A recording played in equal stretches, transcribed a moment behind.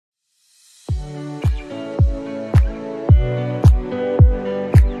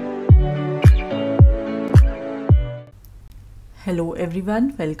Hello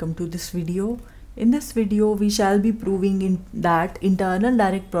everyone, welcome to this video. In this video, we shall be proving that internal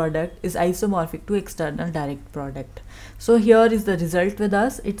direct product is isomorphic to external direct product. So here is the result with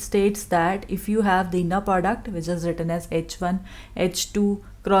us. It states that if you have the inner product, which is written as h1, h2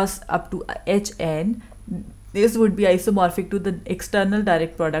 cross up to hn, this would be isomorphic to the external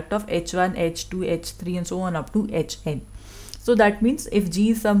direct product of h1, h2, h3 and so on up to hn. So that means if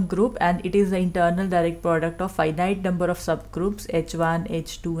G is some group and it is the internal direct product of finite number of subgroups h1,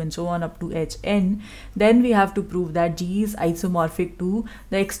 h2 and so on up to hn, then we have to prove that G is isomorphic to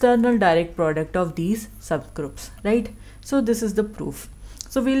the external direct product of these subgroups, right? So this is the proof.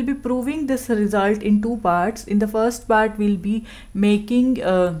 So we'll be proving this result in two parts. In the first part, we'll be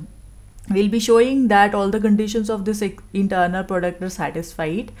showing that all the conditions of this internal product are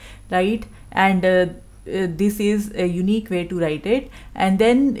satisfied, right? And this is a unique way to write it, and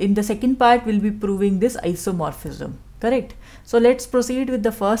then in the second part we'll be proving this isomorphism, correct? So let's proceed with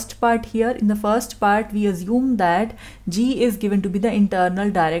the first part here. In the first part, we assume that G is given to be the internal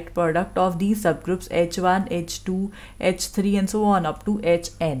direct product of these subgroups h1, h2, h3 and so on up to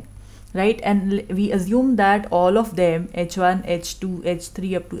hn, right? And we assume that all of them h1, h2,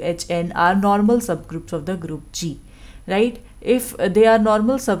 h3 up to hn are normal subgroups of the group G, right? If they are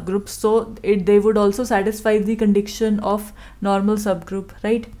normal subgroups, so they would also satisfy the condition of normal subgroup,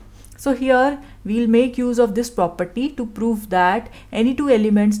 right? So here we'll make use of this property to prove that any two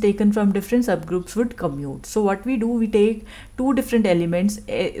elements taken from different subgroups would commute. So what we do, we take two different elements,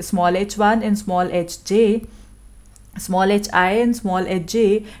 small h1 and small hj, small hi and small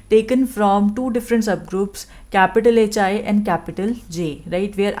hj, taken from two different subgroups, capital Hi and capital J,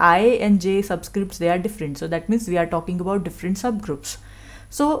 right? Where I and J subscripts, they are different. So that means we are talking about different subgroups.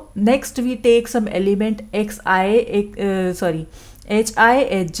 So next we take some element hi, hj,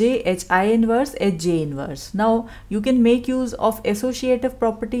 hi inverse, hj inverse. Now you can make use of associative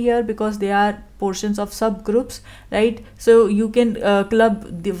property here because they are portions of subgroups, right? So you can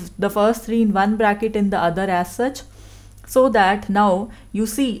club the first three in one bracket and the other as such. So that now you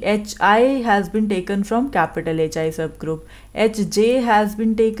see hi has been taken from capital Hi subgroup, hj has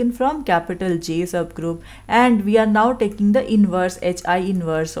been taken from capital J subgroup, and we are now taking the inverse hi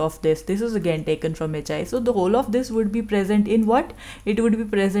inverse of this. This is again taken from hi. So the whole of this would be present in what? It would be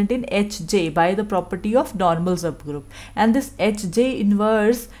present in hj by the property of normal subgroup, and this hj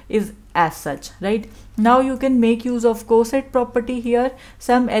inverse is as such, right? Now you can make use of coset property here.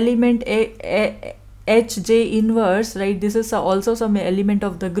 Some element hj inverse, right? This is also some element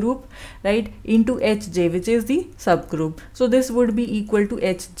of the group, right, into hj, which is the subgroup. So this would be equal to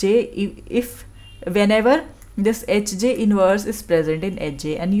hj if whenever this hj inverse is present in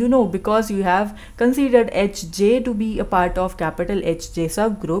hj, and you know, because you have considered hj to be a part of capital hj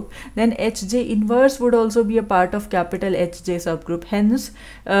subgroup, then hj inverse would also be a part of capital hj subgroup. Hence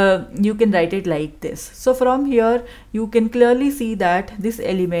you can write it like this. So from here you can clearly see that this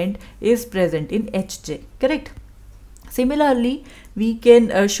element is present in hj, correct? Similarly, we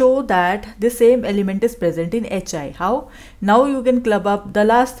can show that the same element is present in hi. How? Now you can club up the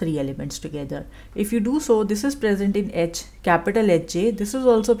last three elements together. If you do so, this is present in capital Hj, this is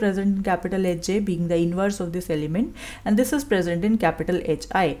also present in capital Hj being the inverse of this element, and this is present in capital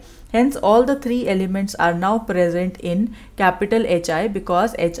Hi. Hence all the three elements are now present in capital Hi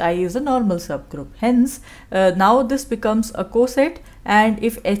because Hi is a normal subgroup. Hence now this becomes a coset, and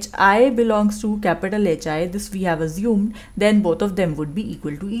if Hi belongs to capital Hi, this we have assumed, then both of them would be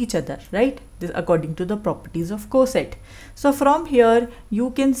equal to each other, right? This according to the properties of coset. So from here you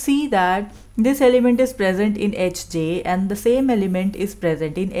can see that this element is present in hj and the same element is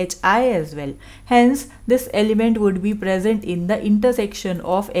present in hi as well. Hence this element would be present in the intersection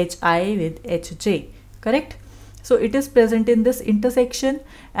of hi with hj, correct? So it is present in this intersection,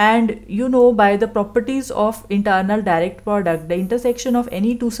 and you know, by the properties of internal direct product, the intersection of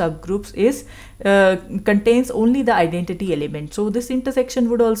any two subgroups is contains only the identity element. So this intersection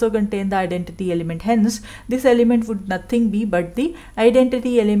would also contain the identity element. Hence this element would nothing be but the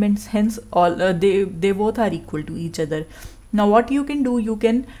identity elements. Hence all they both are equal to each other. Now what you can do, you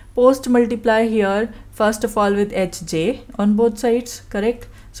can post multiply here first of all with hj on both sides, correct?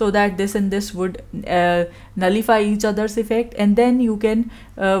 So that this and this would nullify each other's effect, and then you can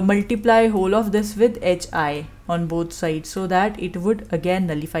multiply whole of this with hi on both sides, so that it would again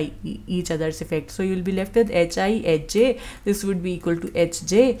nullify each other's effect. So you will be left with hi hj, this would be equal to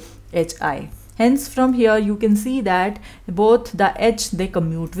hj hi. Hence from here you can see that both the h, they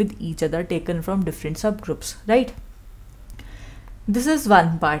commute with each other taken from different subgroups, right? This is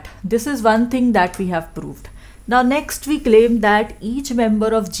one part. This is one thing that we have proved. Now next we claim that each member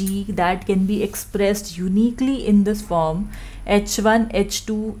of G that can be expressed uniquely in this form h1,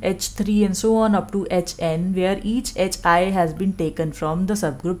 h2, h3 and so on up to hn, where each hi has been taken from the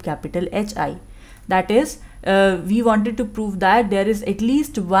subgroup capital Hi. That is, we wanted to prove that there is at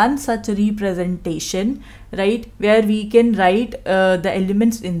least one such representation, right, where we can write the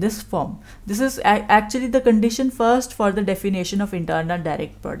elements in this form. This is actually the condition first for the definition of internal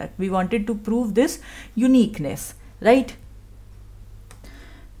direct product. We wanted to prove this uniqueness, right?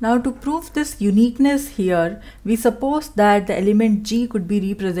 Now to prove this uniqueness here, we suppose that the element G could be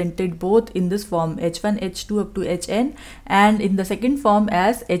represented both in this form h1, h2 up to hn, and in the second form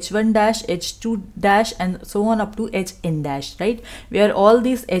as h1 dash, h2 dash and so on up to hn dash, right, where all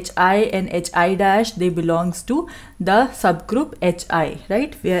these hi and hi dash, they belongs to the subgroup hi,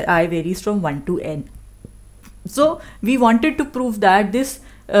 right, where I varies from 1 to n. So we wanted to prove that this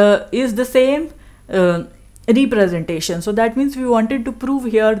is the same representation. So that means we wanted to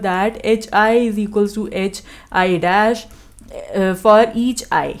prove here that hi is equals to hi dash for each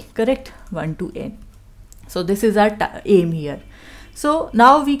I, correct, 1 to n. So this is our aim here. So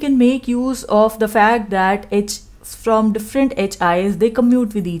now we can make use of the fact that from different hi's, they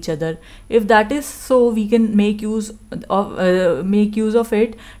commute with each other. If that is so, we can make use of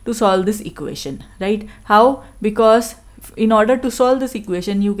it to solve this equation, right? How? Because in order to solve this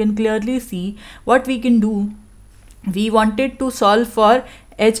equation, you can clearly see what we can do. We wanted to solve for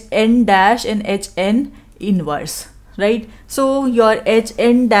hn dash and hn inverse, right? So your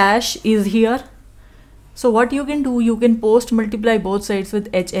hn dash is here. So what you can do, you can post multiply both sides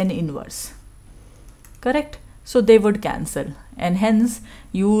with hn inverse, correct? So they would cancel, and hence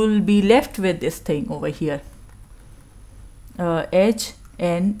you will be left with this thing over here,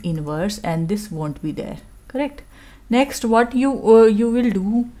 hn inverse, and this won't be there, correct? Next, what you will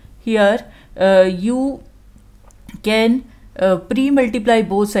do here, you can pre-multiply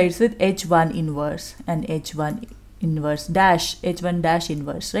both sides with h1 inverse and h1 inverse dash, h1 dash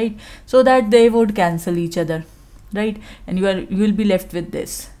inverse, right, so that they would cancel each other, right, and you will be left with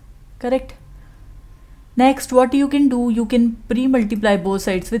this, correct? Next, what you can do, you can pre-multiply both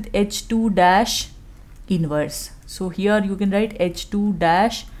sides with h2 dash inverse. So here you can write h2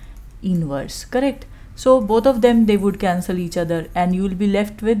 dash inverse, correct? So both of them, they would cancel each other and you will be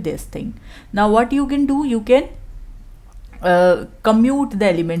left with this thing. Now what you can do, you can commute the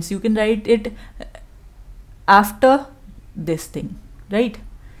elements. You can write it after this thing, right?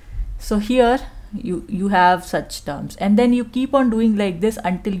 So here you have such terms, and then you keep on doing like this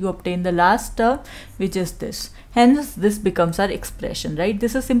until you obtain the last term, which is this. Hence this becomes our expression, right?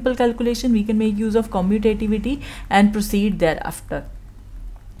 This is simple calculation. We can make use of commutativity and proceed thereafter.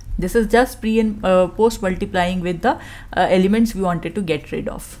 This is just pre and post multiplying with the elements we wanted to get rid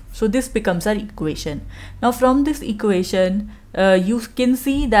of. So this becomes our equation. Now from this equation, you can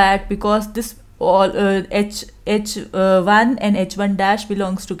see that because this all h1 and h1 dash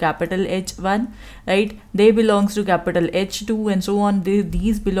belongs to capital H1, right, they belongs to capital H2 and so on,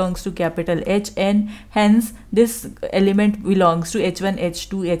 these belongs to capital Hn, hence this element belongs to h1,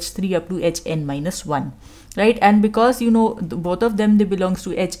 h2, h3 up to hn minus 1, right? And because you know both of them, they belongs to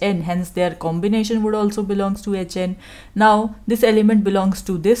hn, hence their combination would also belongs to hn. Now this element belongs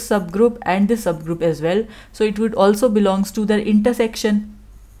to this subgroup and this subgroup as well, so it would also belongs to their intersection,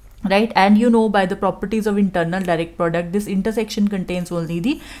 right? And you know, by the properties of internal direct product, this intersection contains only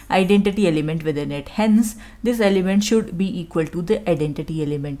the identity element within it, hence this element should be equal to the identity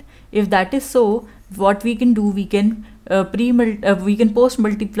element. If that is so, what we can do, we can post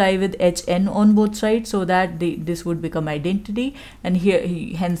multiply with hn on both sides, so that this would become identity, and here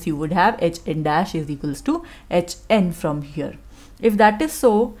hence you would have hn dash is equals to hn from here. If that is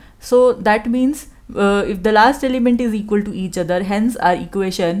so, that means if the last element is equal to each other, hence our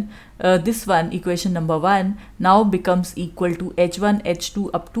equation, this one, equation number 1, now becomes equal to h1, h2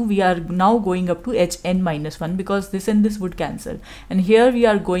 up to, we are now going up to hn minus 1, because this and this would cancel, and here we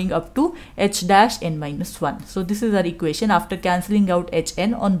are going up to h dash n minus 1. So this is our equation after cancelling out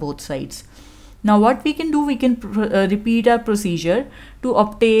hn on both sides. Now what we can do, we can repeat our procedure to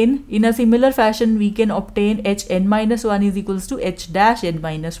obtain, in a similar fashion, we can obtain hn minus 1 is equals to h dash n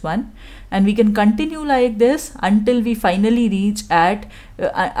minus 1, and we can continue like this until we finally reach at,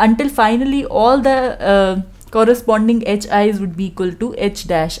 until finally all the corresponding hi's would be equal to h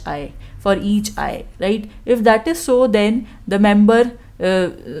dash I for each I, right? If that is so, then the member,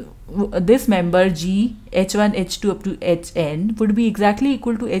 this member G, h1, h2 up to hn would be exactly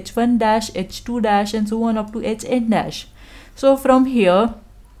equal to h1 dash, h2 dash and so on up to hn dash. So from here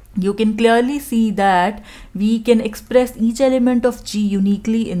you can clearly see that we can express each element of G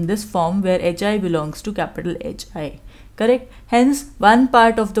uniquely in this form where Hi belongs to capital Hi. Correct? Hence, one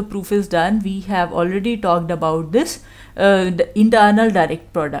part of the proof is done. We have already talked about this the internal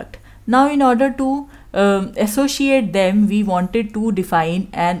direct product. Now, in order to associate them, we wanted to define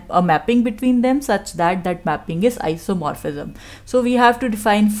a mapping between them such that that mapping is isomorphism. So we have to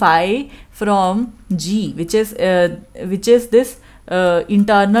define phi from G, which is this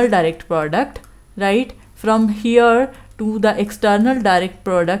internal direct product, right? From here to the external direct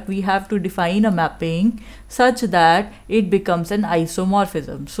product, we have to define a mapping such that it becomes an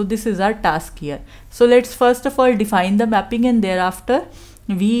isomorphism. So this is our task here. So let's first of all define the mapping, and thereafter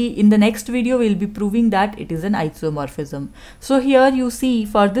in the next video we'll be proving that it is an isomorphism. So here you see,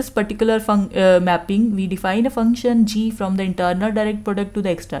 for this particular mapping, we define a function G from the internal direct product to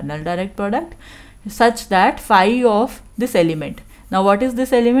the external direct product such that phi of this element. Now what is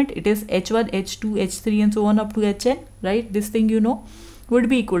this element? It is h1, h2, h3 and so on up to hn, right? This thing you know would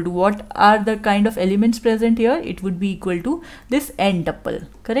be equal to, what are the kind of elements present here? It would be equal to this n tuple,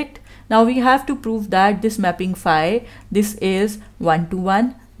 correct? Now we have to prove that this mapping phi, this is 1 to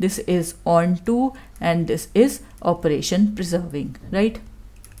 1, this is on to, and this is operation preserving, right?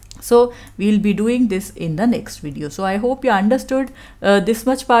 So we'll be doing this in the next video. So I hope you understood this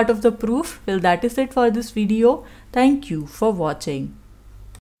much part of the proof. Well, that is it for this video. Thank you for watching.